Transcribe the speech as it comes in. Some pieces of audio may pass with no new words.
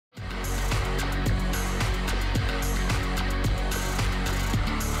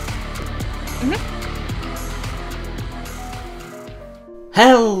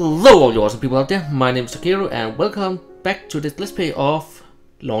Hello all you awesome people out there, my name is Takeru and welcome back to this Let's Play of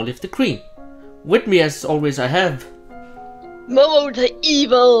Long Live the Queen. With me as always I have... Momo the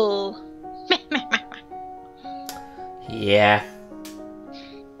Evil! Yeah.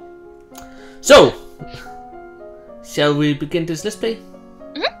 So, shall we begin this Let's Play?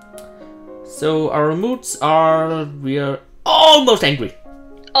 So our moods are... we are almost angry.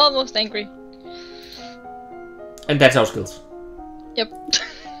 Almost angry. And that's our skills. Yep.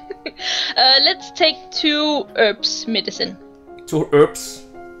 Let's take 2 herbs medicine. 2 herbs?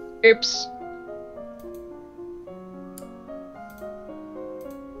 Herbs.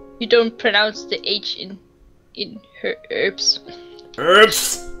 You don't pronounce the H in herbs.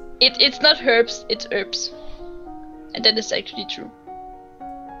 Herbs! It's not herbs, it's herbs. And that is actually true.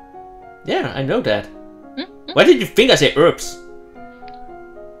 Yeah, I know that. Why did you think I said herbs?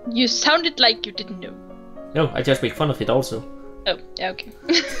 You sounded like you didn't know. No, I just make fun of it also. Oh, yeah, okay.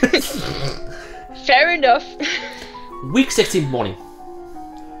 Fair enough. Week 16 morning.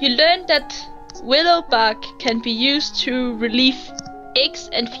 You learned that willow bark can be used to relieve aches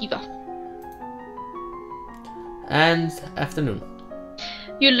and fever. And afternoon.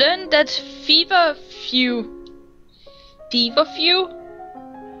 You learned that feverfew?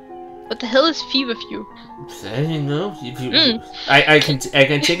 What the hell is feverfew? I don't know. I can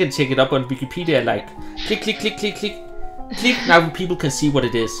check it up on Wikipedia. Like click. Now people can see what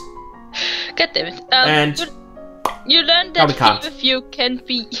it is. God damn it! And you learned that feverfew can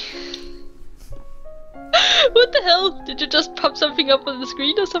be. What the hell? Did you just pop something up on the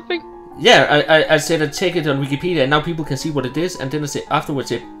screen or something? Yeah, I said I check it on Wikipedia, and now people can see what it is, and then I say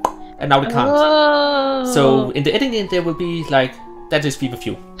afterwards it, and now they can't. Oh. So in the editing there will be like that is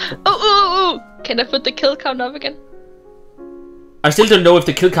feverfew. Oh! Can I put the kill count up again? I still don't know if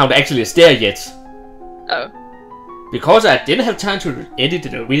the kill count actually is there yet. Oh. Because I didn't have time to edit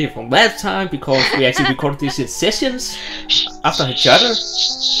the video from last time, because we actually recorded this in sessions after each other.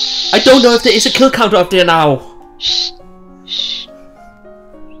 I don't know if there is a kill counter up there now.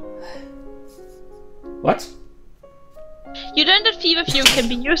 What? You learned that feverfew can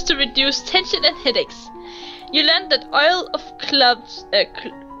be used to reduce tension and headaches. You learned that oil of cloves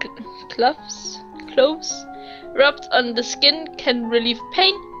rubbed on the skin can relieve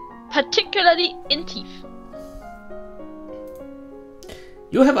pain, particularly in teeth.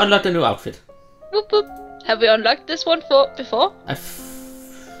 You have unlocked a new outfit. Boop boop. Have we unlocked this one before?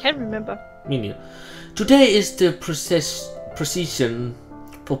 Can't remember. Me neither. Today is the procession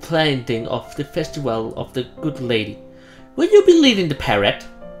for planting of the festival of the Good Lady. Will you be leading the parade?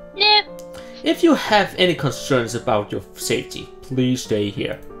 Yeah. If you have any concerns about your safety, please stay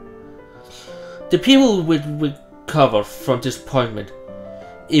here. The people will recover from disappointment.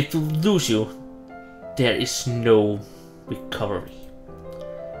 If we lose you, there is no recovery.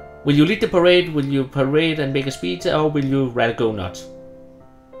 Will you lead the parade? Will you parade and make a speech, or will you rather go nuts?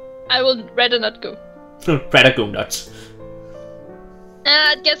 I will rather not go. Rather go nuts.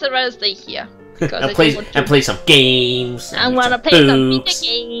 I guess I'd rather stay here. And play some games. I wanna play some video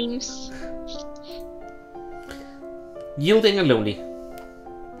games. Yielding and lonely.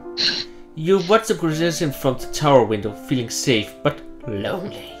 You watch the procession from the tower window, feeling safe but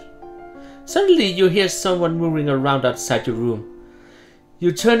lonely. Suddenly you hear someone moving around outside your room.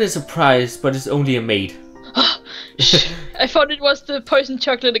 You turn in surprise, but it's only a maid. I thought it was the poison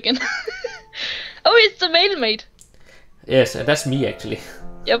chocolate again. Oh, it's the male maid. Yes, and that's me actually.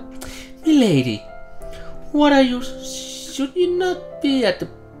 Yep. Milady, what are you? Should you not be at the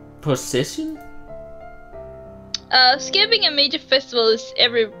procession? Skipping a major festival is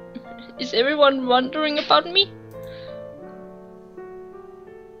everyone wondering about me?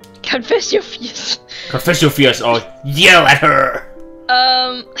 Confess your fears. Confess your fears or yell at her.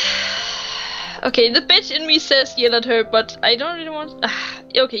 Okay, the bitch in me says yell at her, but I don't really want.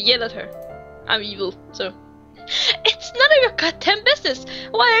 Okay, yell at her. I'm evil, so. It's none of your goddamn business.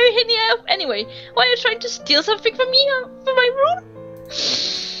 Why are you hitting me up anyway? Why are you trying to steal something from me from my room?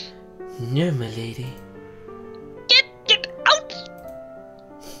 No, my lady. Get out!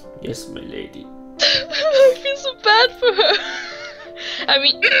 Yes, my lady. I feel so bad for her. I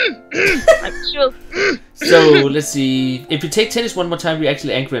mean, I'm evil. So let's see. If you take tennis one more time, we're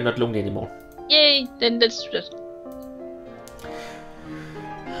actually angry and not lonely anymore. Yay! Then let's do that.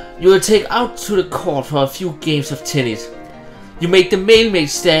 You will take out to the court for a few games of tennis. You make the male maid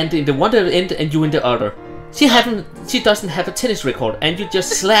stand in the one end and you in the other. She doesn't have a tennis record, and you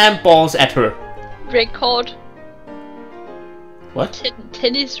just slam balls at her. Record. What?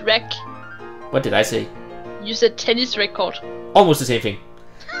 Tennis rack. What did I say? You said tennis record. Almost the same thing.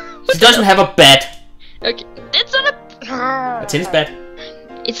 She doesn't have a bat. Okay, it's not A tennis bat.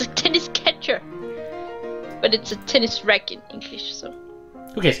 It's a tennis catcher. But it's a tennis racket in English, so.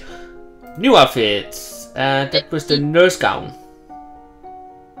 Okay. New outfits. And that was the nurse gown.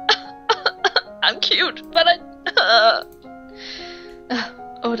 I'm cute, but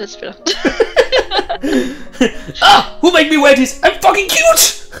oh, that's better. Ah! Who made me wear this? I'm fucking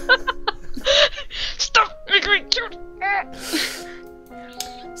cute! Stop making me cute!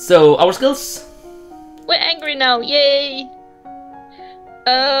 So, our skills? We're angry now, yay!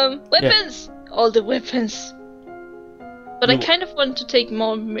 Weapons! Yeah. All the weapons. But I kind of want to take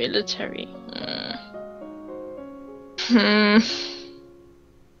more military.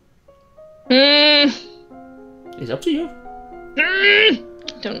 It's up to you. I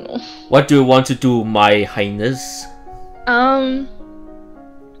don't know. What do you want to do, my highness?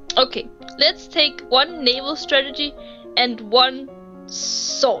 Okay, let's take one naval strategy and one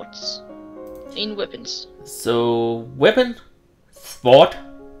swords in weapons. So, weapon, sword.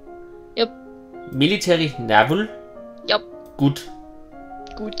 Yep. Military, naval. Yep. Good.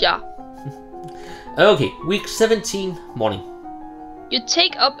 Good, yeah. Okay, week 17, morning. You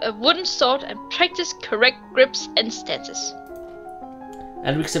take up a wooden sword and practice correct grips and stances.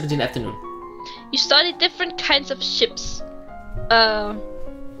 And week 17, afternoon. You study different kinds of ships.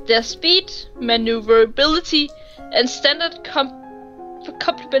 Their speed, maneuverability, and standard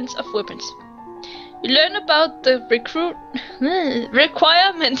complements of weapons. You learn about the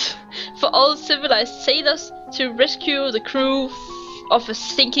requirement for all civilized sailors to rescue the crew of a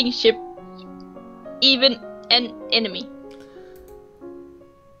sinking ship, even an enemy.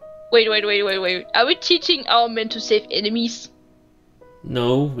 Wait. Are we teaching our men to save enemies?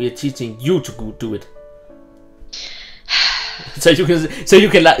 No, we are teaching you to go do it. So you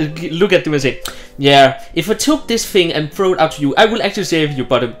can look at them and say, yeah, if I took this thing and throw it out to you, I will actually save you,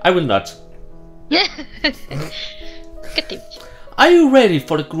 but I will not. Are you ready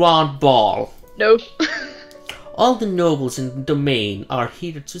for the grand ball? No. All the nobles in the domain are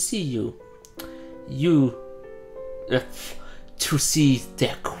here to see you. To see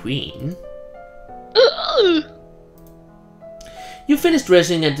their queen. You finished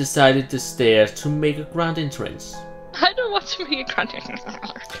dressing and decided the stairs to make a grand entrance. I don't want to make a grand entrance.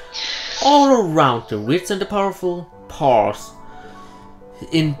 All around the rich and the powerful pause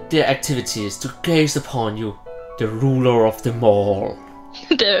in their activities to gaze upon you, the ruler of them all.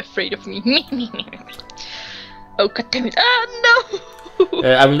 They're afraid of me. Oh, god damn it. Ah, no!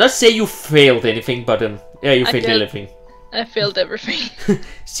 I will not say you failed anything, but yeah, you failed everything. I failed everything.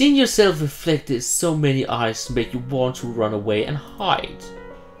 Seeing yourself reflected in so many eyes make you want to run away and hide.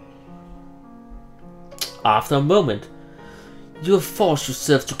 After a moment, you have forced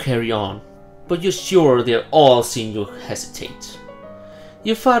yourself to carry on, but you're sure they're all seeing you hesitate.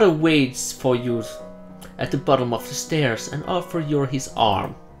 Your father waits for you at the bottom of the stairs and offers you his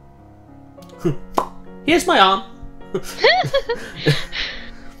arm. Here's my arm.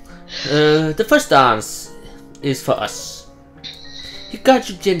 The first dance is for us. He guides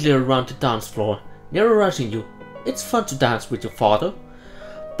you gently around the dance floor, never rushing you. It's fun to dance with your father,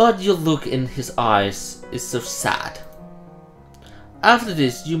 but your look in his eyes is so sad. After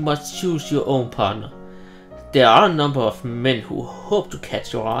this, you must choose your own partner. There are a number of men who hope to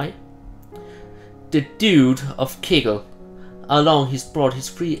catch your eye. The Dude of Kegel, along he's brought his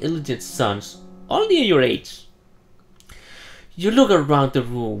 3 elegant sons, only your age. You look around the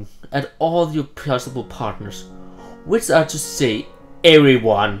room at all your possible partners, which are to say,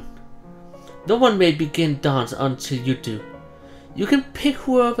 everyone. No one may begin dance until you do. You can pick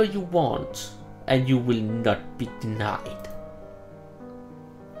whoever you want, and you will not be denied.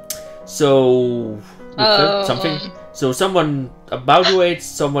 So, something. So someone about your age,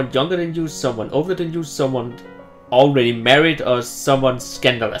 someone younger than you, someone older than you, someone already married, or someone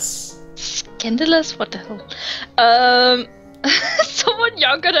scandalous. Scandalous? What the hell? Someone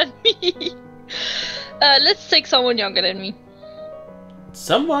younger than me. Let's take someone younger than me.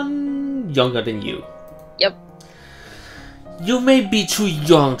 Someone younger than you. Yep. You may be too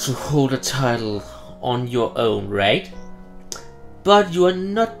young to hold a title on your own, right? But you are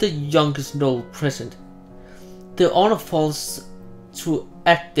not the youngest noble present. The honor falls to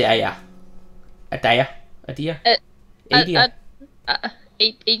Adaya. Adaya? Adaya? Adaya?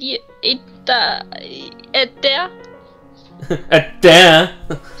 Adaya?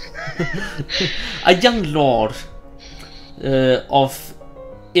 A young lord of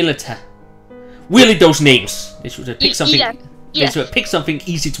Ilita. Really, those names. They should have picked something. They should have picked something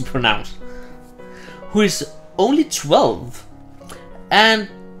easy to pronounce. Who is only 12 and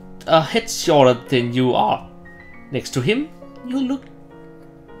a head shorter than you are. Next to him, you look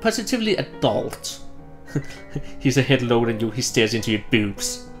positively adult. He's a head lower than you. He stares into your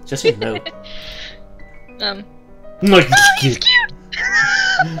boobs. Just so you know. No, he's cute.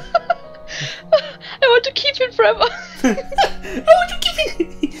 I want to keep him forever. I want to keep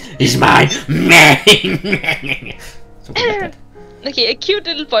it. He's mine. Something like that. Okay, a cute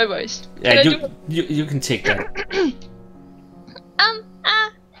little boy voice. Yeah, you can take that.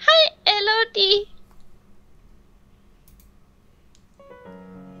 Hi, Elodie.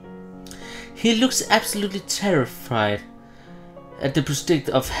 He looks absolutely terrified at the prospect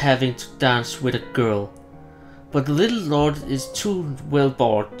of having to dance with a girl. But the little lord is too well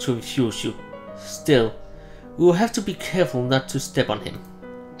bored to refuse you. Still, we will have to be careful not to step on him.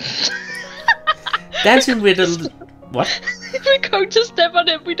 Dancing with a... What? If we're going to step on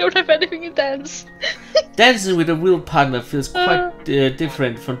him, we don't have anything to dance. Dancing with a real partner feels quite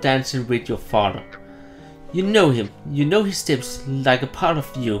different from dancing with your father. You know him. You know his steps like a part of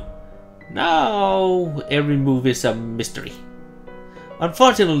you. Now every move is a mystery.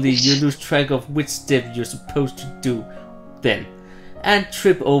 Unfortunately, you lose track of which step you're supposed to do then, and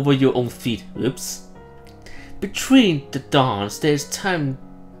trip over your own feet. Oops. Between the dance, there's time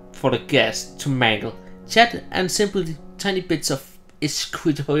for the guests to mangle, chat, and simply tiny bits of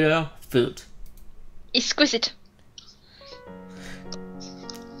exquisite food. Exquisite.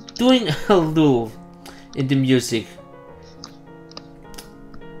 Doing a lull in the music.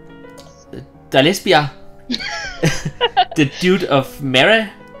 Dalesbia, the dude of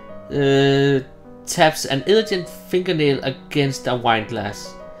Mara, taps an elegant fingernail against a wine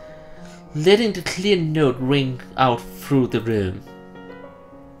glass, letting the clear note ring out through the room.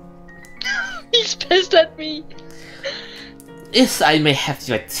 He's pissed at me. If I may have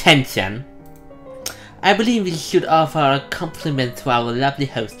your attention, I believe we should offer a compliment to our lovely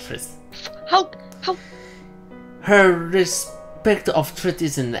hostess. How? Her respect of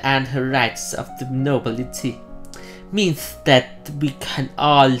tradition and her rights of the nobility means that we can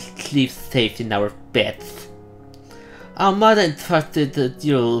all sleep safe in our beds. Our mother entrusted the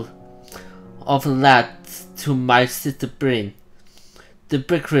duel of lads to my sister Bryn, the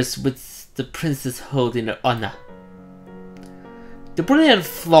breakfast which the princess held in her honor. The brilliant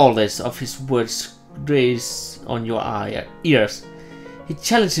flawless of his words graze on your ears. He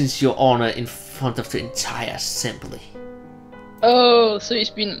challenges your honor in front of the entire assembly. Oh, so he's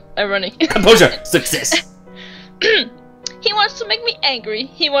been ironic. Composure! Success! He wants to make me angry.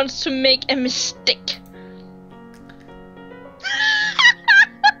 He wants to make a mistake.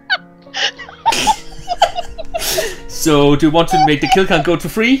 So, do you want to make the kill count go to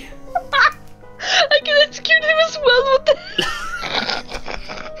 3? I can execute him as well with the...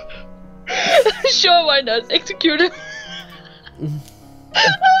 Sure, why not? Execute him. No!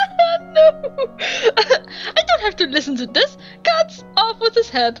 I don't have to listen to this. Cuts off with his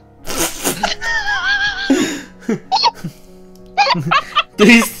head.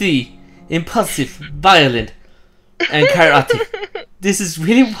 Do you see? Impulsive, violent, and chaotic. This is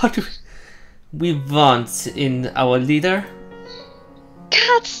really what we want in our leader.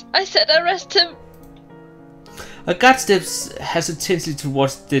 Cuts! I said arrest him. A guard steps hesitantly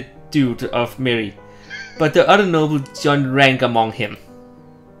towards the dude of Mary, but the other noble join rank among him.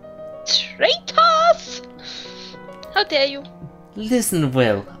 Traitors! How dare you? Listen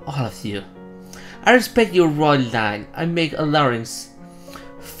well, all of you. I respect your royal line. I make allowance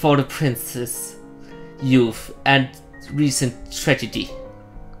for the princess, youth, and recent tragedy.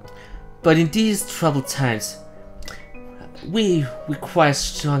 But in these troubled times, we require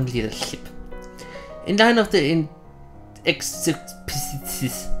strong leadership. In line of the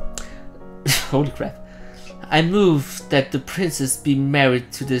holy crap. I move that the princess be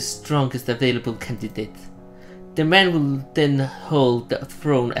married to the strongest available candidate. The man will then hold the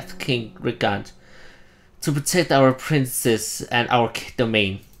throne as King Regent to protect our princess and our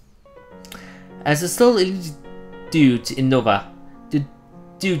domain. As the sole elite dude in Nova, the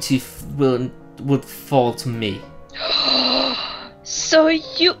duty would fall to me. So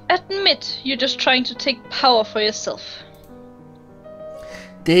you admit you're just trying to take power for yourself?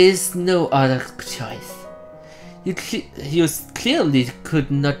 There is no other choice. You clearly could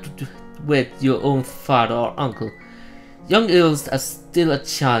not wed your own father or uncle. Young earls are still a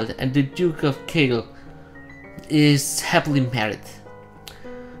child, and the Duke of Kegel is happily married.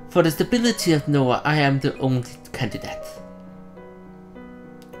 For the stability of Noah, I am the only candidate.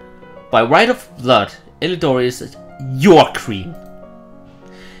 By right of blood, Elidor is your queen.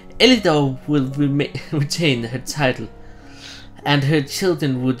 Elidor will retain her title, and her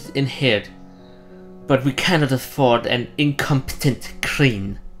children would inherit. But we cannot afford an incompetent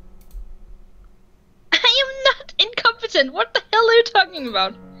queen. I am not incompetent. What the hell are you talking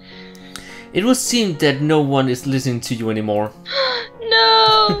about? It would seem that no one is listening to you anymore.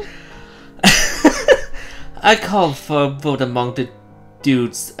 No! I call for a vote among the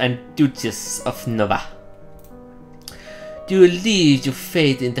dudes and duchess of Nova. Do you leave your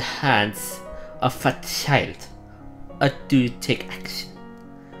fate in the hands of a child, or do you take action?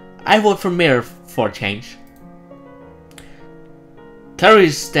 I vote for mayor for a change. Carrie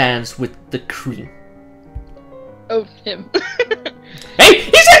stands with the queen. Oh, him. Hey,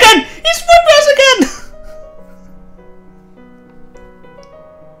 he's again! He's with us again!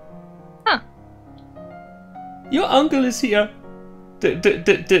 Huh. Your uncle is here.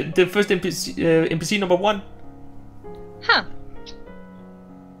 The first NPC number 1. Huh.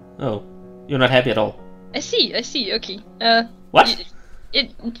 Oh, you're not happy at all. I see, okay. What?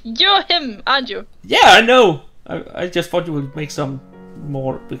 You're him, aren't you? Yeah, I know. I just thought you would make some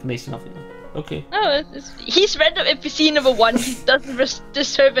more recognition of it. Okay. No, he's random NPC number 1. He doesn't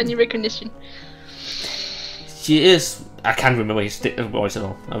deserve any recognition. She is. I can't remember his voice at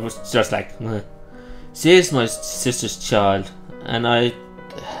all. I was just like, she is my sister's child, and I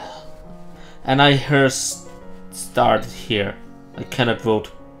her started here. I cannot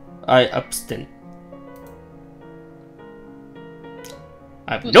vote. I abstain.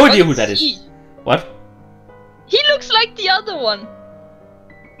 I have no idea who that is. What? He looks like the other one.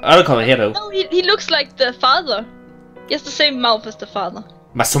 I don't call him here though. No, he looks like the father. He has the same mouth as the father.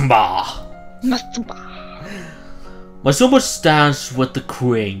 Masumba. Masumba stands with the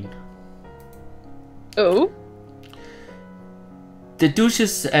queen. Oh? The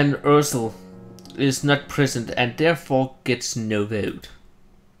Duchess and Ursula is not present and therefore gets no vote.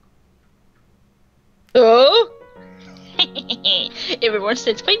 Oh? Everyone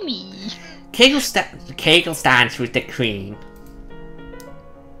stands by me. Kegel stands with the queen.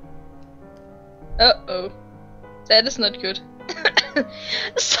 Uh-oh. That is not good.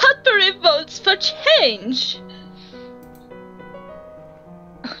 Sudbury votes for change!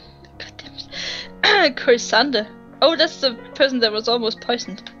 Oh, God damn it. Corisander. Oh, that's the person that was almost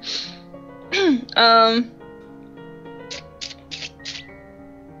poisoned. I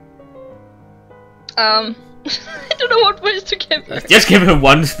don't know what ways to give her. Just give her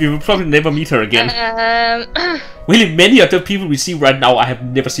one. We will probably never meet her again. Really, many of the people we see right now I have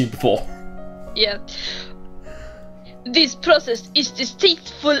never seen before. Yeah. This process is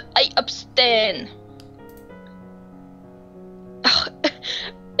deceitful. I abstain.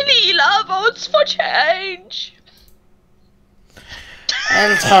 Lila votes for change.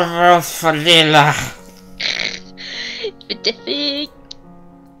 Elsa votes for Lila. Specific.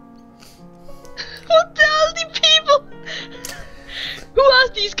 What the hell, the people? Who are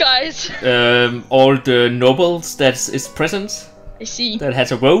these guys? All the nobles that is present. I see. That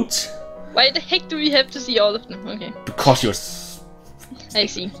has a vote. Why the heck do we have to see all of them? Okay. Because you're I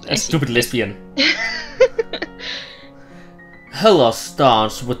see. a stupid lesbian. Hela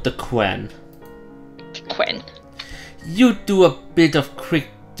starts with the Quen. Quen. You do a bit of quick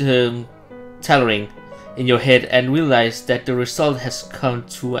tailoring in your head and realize that the result has come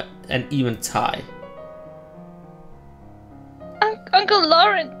to an even tie. Uncle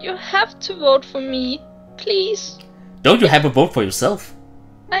Lauren, you have to vote for me, please. Don't you have a vote for yourself?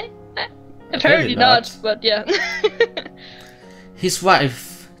 Apparently not, but yeah. His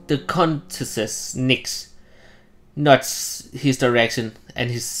wife, the Countess Nix, nods his direction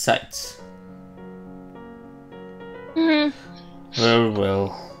and his sights. Well,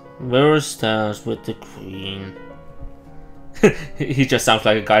 where stands with the queen? He just sounds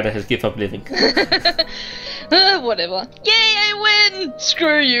like a guy that has given up living. Whatever. Yay, I win!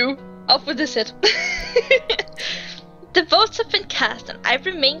 Screw you. Off with this head. The votes have been cast and I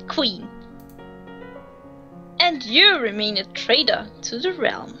remain queen. And you remain a traitor to the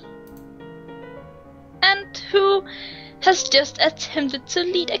realm. And who has just attempted to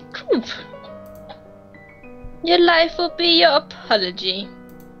lead a group. Your life will be your apology.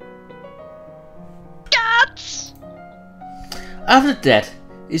 Guts! After that,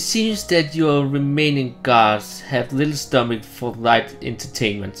 it seems that your remaining guards have little stomach for light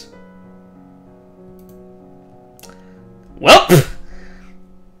entertainment. Well,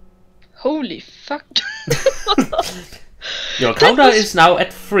 holy fuck. Your counter is now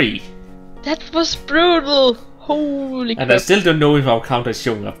at 3. That was brutal. Holy crap. And I still don't know if our counter is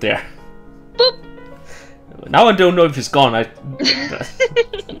showing up there. Boop. Now I don't know if it's gone.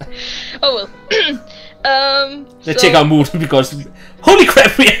 Oh well. Let's check our mood because holy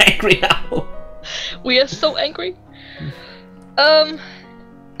crap, we are angry now. We are so angry. Yeah,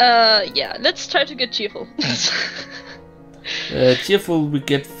 let's try to get cheerful. Cheerful we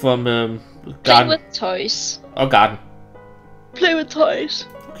get from garden. Play with toys. Or garden. Play with toys.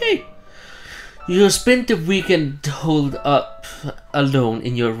 Okay. You spend the weekend holed up alone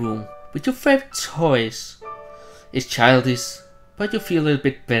in your room with your favorite toys. It's childish, but you feel a little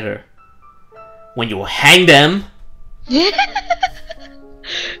bit better when you hang them.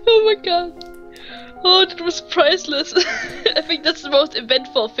 Oh my god. Oh, that was priceless. I think that's the most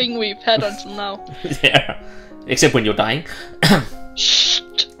eventful thing we've had until now. Yeah, except when you're dying. Shh!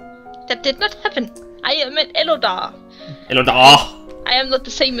 That did not happen. I am an Elodar. Elodar! I am not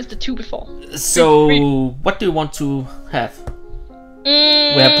the same as the two before. So, what do you want to have?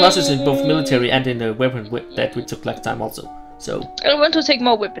 We have pluses in both military and in the weapon that we took last time also. So I want to take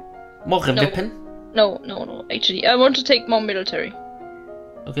more weapon. More weapon? No, actually. I want to take more military.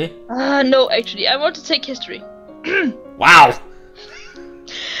 Okay. No, actually. I want to take history. Wow!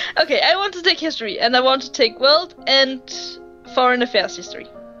 Okay, I want to take history, and I want to take world and foreign affairs history.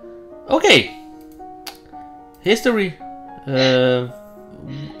 Okay. History,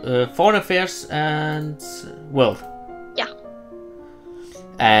 foreign affairs, and world. Yeah.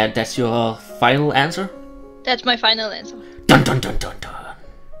 And that's your final answer? That's my final answer. Dun dun dun dun dun.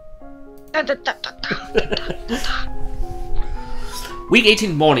 Dun, dun, dun, dun, dun, dun, dun, dun. Week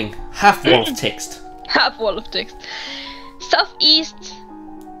 18 morning, half wall of text. Half wall of text. Southeast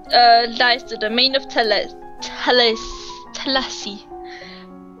lies the domain of Talasi,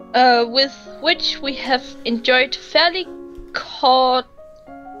 with which we have enjoyed fairly cordial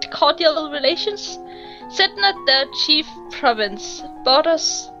relations. Setna, their chief province,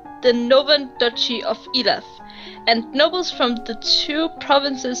 borders the northern duchy of Ilaf, and nobles from the two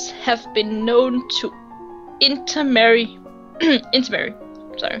provinces have been known to intermarry.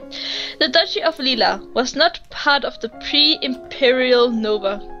 Sorry. The duchy of Lila was not part of the pre-imperial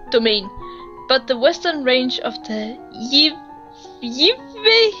Nova domain, but the western range of the Yive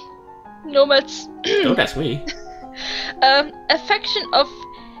nomads. Don't ask me. A faction of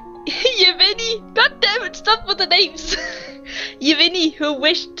Yeveni. God damn it! Stop with the names. Yeveni, who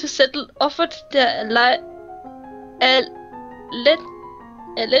wished to settle, offered their Alliance?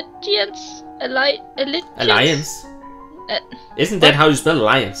 Isn't that how you spell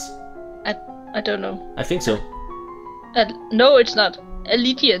alliance? I don't know. I think so. No, it's not.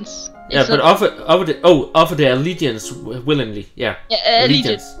 Allegiance. Yeah, but offer the allegiance willingly. Yeah.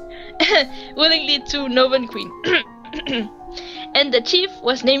 Allegiance. Willingly to Novan Queen. And the chief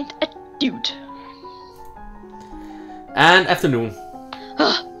was named a dude. And afternoon.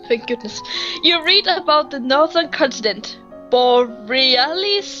 Oh, thank goodness. You read about the northern continent,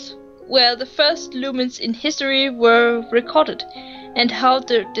 Borealis, where the first lumens in history were recorded, and how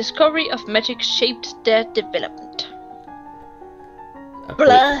the discovery of magic shaped their development.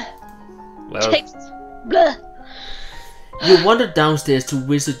 Blah. Well, Text. Blah. You wander downstairs to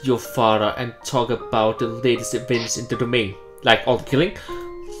visit your father and talk about the latest events in the domain, like all the killing.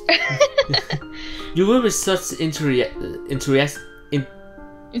 You will with such enthusiasm.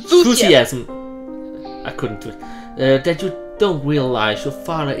 I couldn't do it. That you don't realize your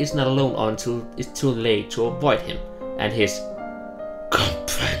father is not alone until it's too late to avoid him and his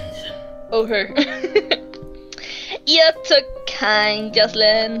companion. Oh, her. You're too kind,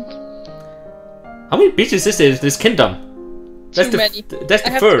 Jocelyn. How many bitches is there in this kingdom? That's Too many. That's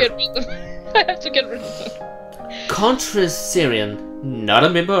the third. I have to get rid of them. Contras Syrian, not a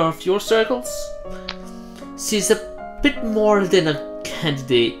member of your circles. She's a bit more than a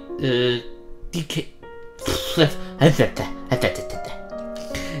candidate.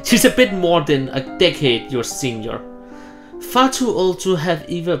 She's a bit more than a decade your senior. Far too old to have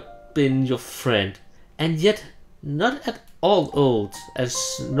ever been your friend, and yet not at all old as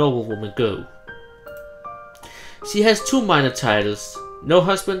noblewomen go. She has two minor titles, no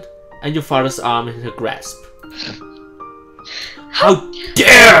husband, and your father's arm in her grasp. How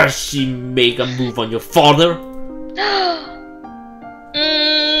dare she make a move on your father?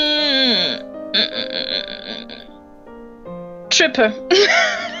 Tripper.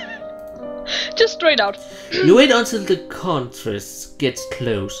 Just straight out. You wait until the Contras gets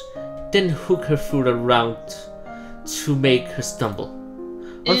close, then hook her through the round to make her stumble.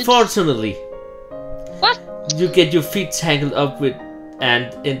 Unfortunately, what? You get your feet tangled up with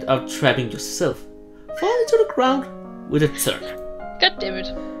and end up trapping yourself. Falling to the ground with a third. God damn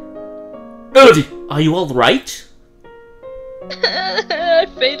it. Erdie, are you alright? I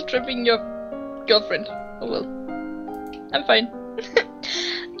failed tripping your girlfriend. Oh well. I'm fine.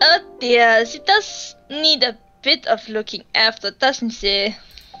 Oh dear, she does need a bit of looking after, doesn't she?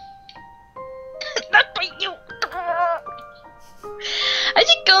 Not by you! I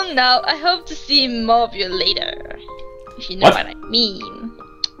should go now. I hope to see more of you later. If you know what I mean.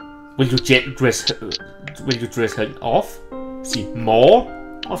 Will you dress her off? See more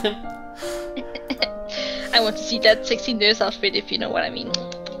of him? I want to see that sexy nurse outfit, if you know what I mean.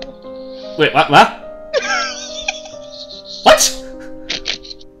 Wait, what? What? What?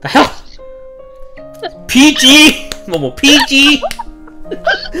 The hell? PG! Momo, PG!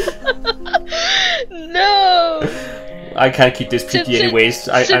 No! I can't keep this PG anyways.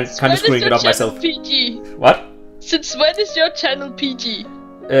 I'm kind of screwing it up myself. PG? What? Since when is your channel PG?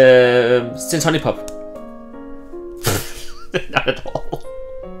 Since Honeypop. Not at all.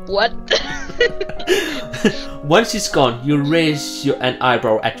 What? Once he's gone, you raise an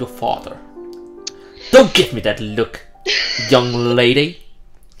eyebrow at your father. Don't give me that look, young lady.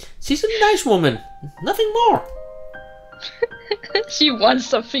 She's a nice woman, nothing more. She wants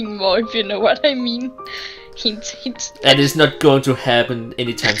something more, if you know what I mean. Hint, hint. And it's not going to happen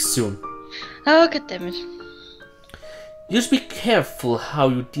anytime soon. Oh, goddammit. Just be careful how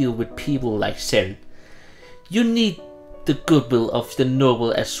you deal with people like Seren. You need the goodwill of the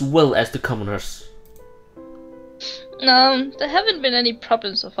noble as well as the commoners. No, there haven't been any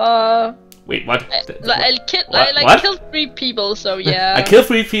problems so far. Wait, what? I killed 3 people, so yeah. I killed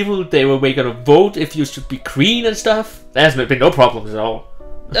 3 people, they were gonna vote if you should be queen and stuff. There's been no problems at all.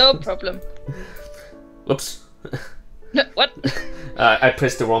 No problem. Whoops. No, what? I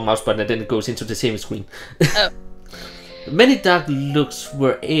pressed the wrong mouse button and then it goes into the same screen. Oh. Many dark looks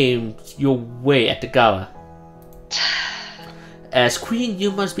were aimed your way at the gala. As queen,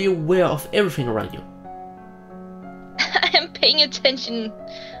 you must be aware of everything around you. I am paying attention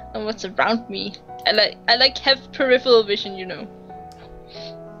on what's around me. I like have peripheral vision, you know.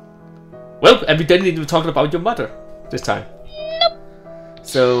 Well, and we didn't even talk about your mother this time. Nope.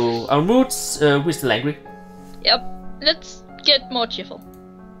 So our moods, we're still angry. Yep. Let's get more cheerful.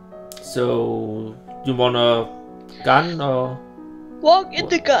 So you want a gun or walk in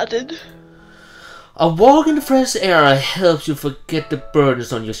the garden? A walk in the fresh air helps you forget the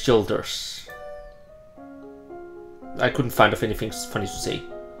burdens on your shoulders. I couldn't find of anything funny to say.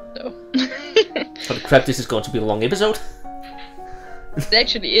 No. Holy crap, this is going to be a long episode. It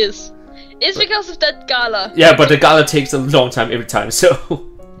actually is. It's because of that gala. Yeah, but the gala takes a long time every time, so...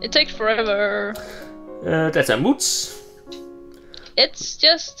 It takes forever. That's our moods. It's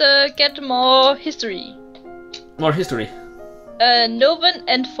just get more history. More history. Noven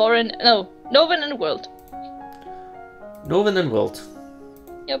and foreign... No, Noven and world. Noven and world.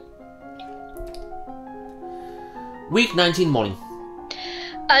 Yep. Week 19 morning.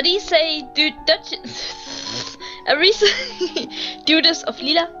 Arise Duchess of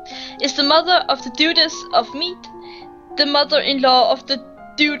Lila is the mother of the Duchess of Mead, the mother-in-law of the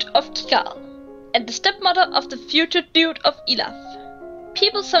Duke of Kikar, and the stepmother of the future Duke of Ilaf.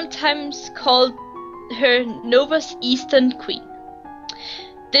 People sometimes call her Nova's Eastern Queen.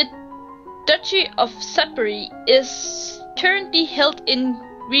 The Duchy of Sudbury is currently held in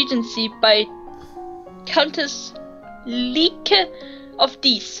regency by Countess Lieke of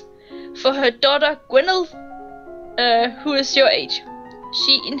Dees for her daughter Gwyneth, who is your age.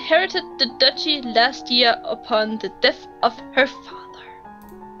 She inherited the duchy last year upon the death of her father.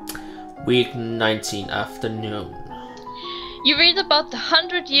 Week 19 afternoon. You read about the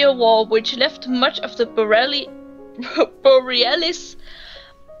 100-Year War, which left much of the Borealis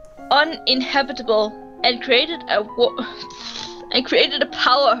uninhabitable and created a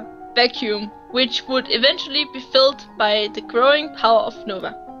power vacuum, which would eventually be filled by the growing power of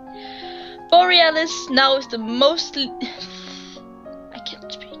Nova. Borealis now is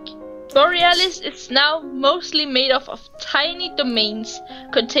Borealis is now mostly made up of tiny domains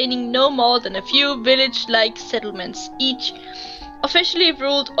containing no more than a few village-like settlements, each officially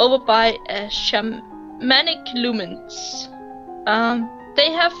ruled over by a shamanic lumens.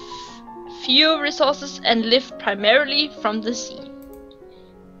 They have few resources and live primarily from the sea.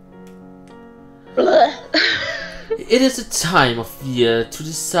 It is a time of year to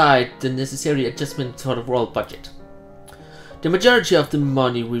decide the necessary adjustment for the world budget. The majority of the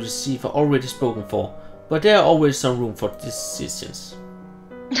money we receive are already spoken for, but there are always some room for decisions.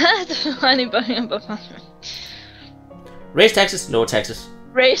 Raise taxes, lower taxes.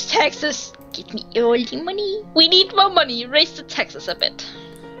 Raise taxes, give me all the money. We need more money, raise the taxes a bit.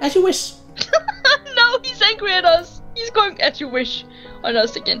 As you wish. No, he's angry at us. He's going as you wish on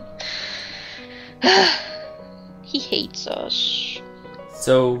us again. He hates us.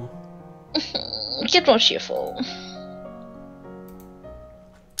 So... Get more cheerful.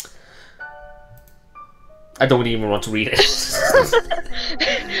 I don't even want to read it.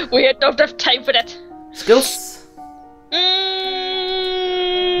 We don't have time for that. Skills?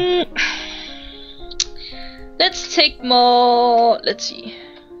 Let's take more... Let's see.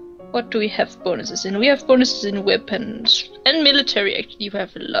 What do we have bonuses in? We have bonuses in weapons. And military, actually, we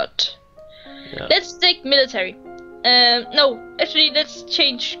have a lot. Yeah. Let's take military. No, actually, let's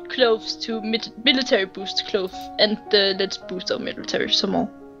change clothes to military boost clothes, and let's boost our military some more.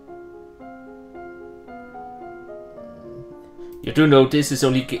 You do know this is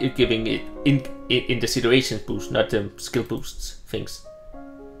only giving it in the situation boost, not the skill boosts things.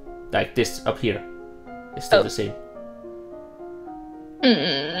 Like this up here, it's still the same.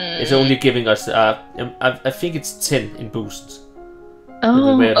 It's only giving us I think it's 10 in boosts.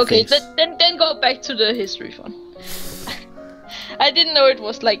 Oh, okay. Then go back to the history one. I didn't know it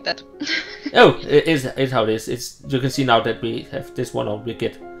was like that. Oh, it's how it is. It's, you can see now that we have this one, or we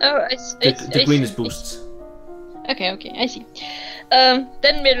get the greenest boosts. Okay, I see.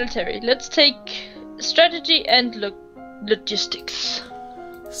 Then military. Let's take strategy and logistics.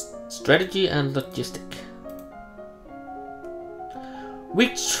 Strategy and logistic.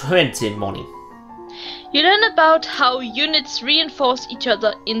 Week 20 morning. You learn about how units reinforce each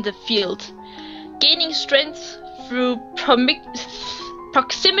other in the field, gaining strength through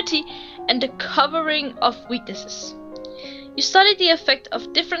proximity and the covering of weaknesses. You study the effect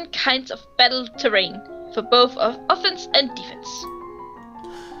of different kinds of battle terrain for both offense and defense.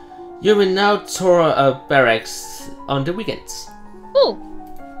 You will now tour a barracks on the weekends. Cool.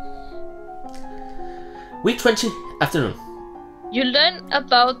 Week 20 afternoon. You learn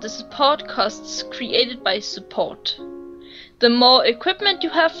about the support costs created by support. The more equipment you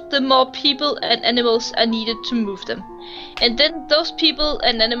have, the more people and animals are needed to move them. And then those people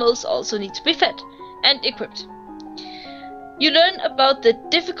and animals also need to be fed and equipped. You learn about the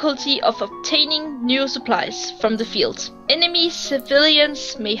difficulty of obtaining new supplies from the field. Enemy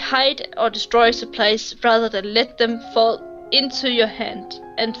civilians may hide or destroy supplies rather than let them fall into your hand.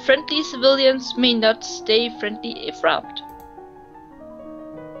 And friendly civilians may not stay friendly if robbed.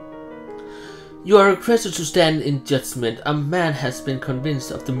 You are requested to stand in judgment. A man has been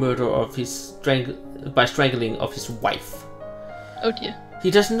convinced of the murder of his by strangling of his wife. Oh dear. He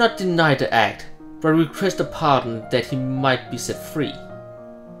does not deny the act, but requests a pardon that he might be set free.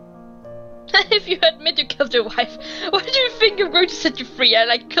 If you admit you killed your wife, why do you think I'm going to set you free?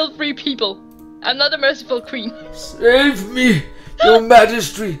 I killed 3 people. I'm not a merciful queen. Save me, your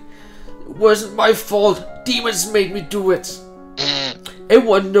majesty. It wasn't my fault. Demons made me do it.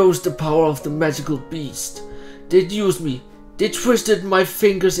 Everyone knows the power of the magical beast. They used me. They twisted my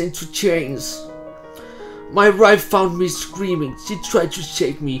fingers into chains. My wife found me screaming. She tried to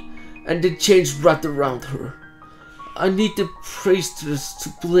shake me, and the chains wrapped around her. I need the priestess to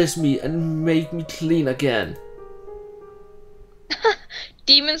bless me and make me clean again.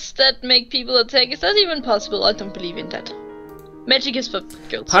 Demons that make people attack? Is that even possible? I don't believe in that. Magic is for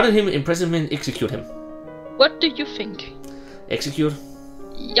girls. Pardon him, imprison him, execute him. What do you think? Execute.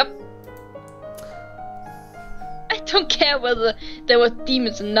 Yep. I don't care whether there were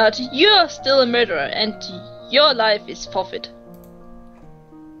demons or not. You're still a murderer and your life is forfeit.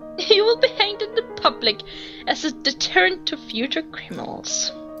 You will be hanged in the public as a deterrent to future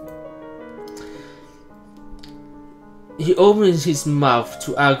criminals. He opens his mouth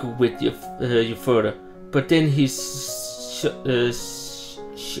to argue with you further, but then his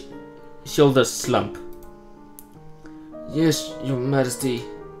shoulders slump. Yes, your majesty.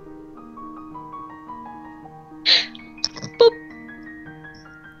 Boop.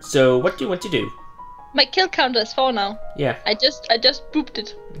 So, what do you want to do? My kill counter is 4 now. Yeah. I just booped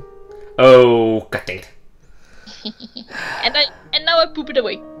it. Oh, god dang it. and now I boop it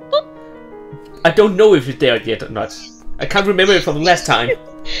away. Boop. I don't know if it's there yet or not. I can't remember it from the last time.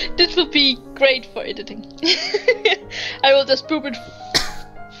 This will be great for editing. I will just boop it.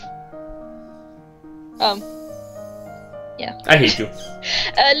 Yeah. I hate you.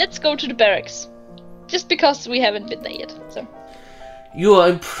 Let's go to the barracks. Just because we haven't been there yet, so. You are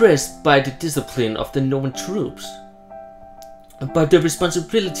impressed by the discipline of the Norman troops, but the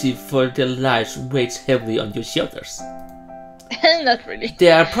responsibility for their lives weighs heavily on your shoulders. Not really.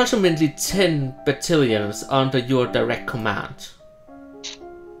 There are approximately 10 battalions under your direct command.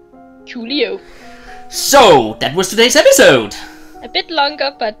 Coolio. So, that was today's episode! A bit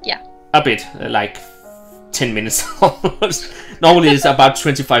longer, but yeah. A bit, like 10 minutes almost. Normally it's about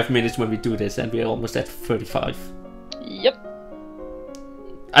 25 minutes when we do this, and we're almost at 35. Yep.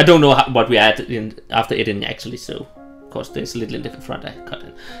 I don't know what we add in after editing actually, so of course there's a little in different front I cut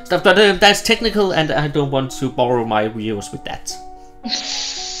in stuff, but that's technical, and I don't want to borrow my viewers with that.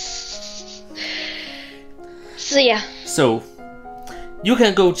 So yeah. So you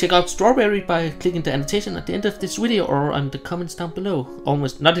can go check out Strawberry by clicking the annotation at the end of this video or on the comments down below.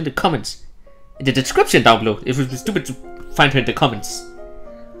 Almost not in the comments, in the description down below. It would be stupid to find her in the comments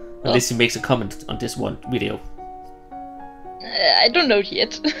unless she makes a comment on this one video. I don't know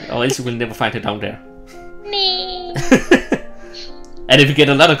yet. Or else you will never find her down there. Nee. And if you get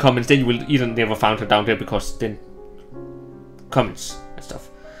a lot of comments, then you will either never find her down there because then comments and stuff.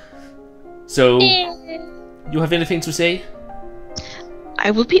 So, you have anything to say?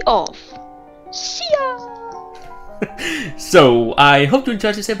 I will be off. See ya! So, I hope you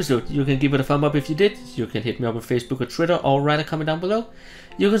enjoyed this episode. You can give it a thumb up if you did. You can hit me up on Facebook or Twitter or write a comment down below.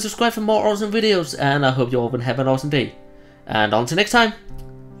 You can subscribe for more awesome videos, and I hope you all will have an awesome day. And until next time,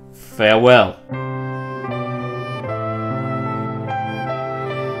 farewell.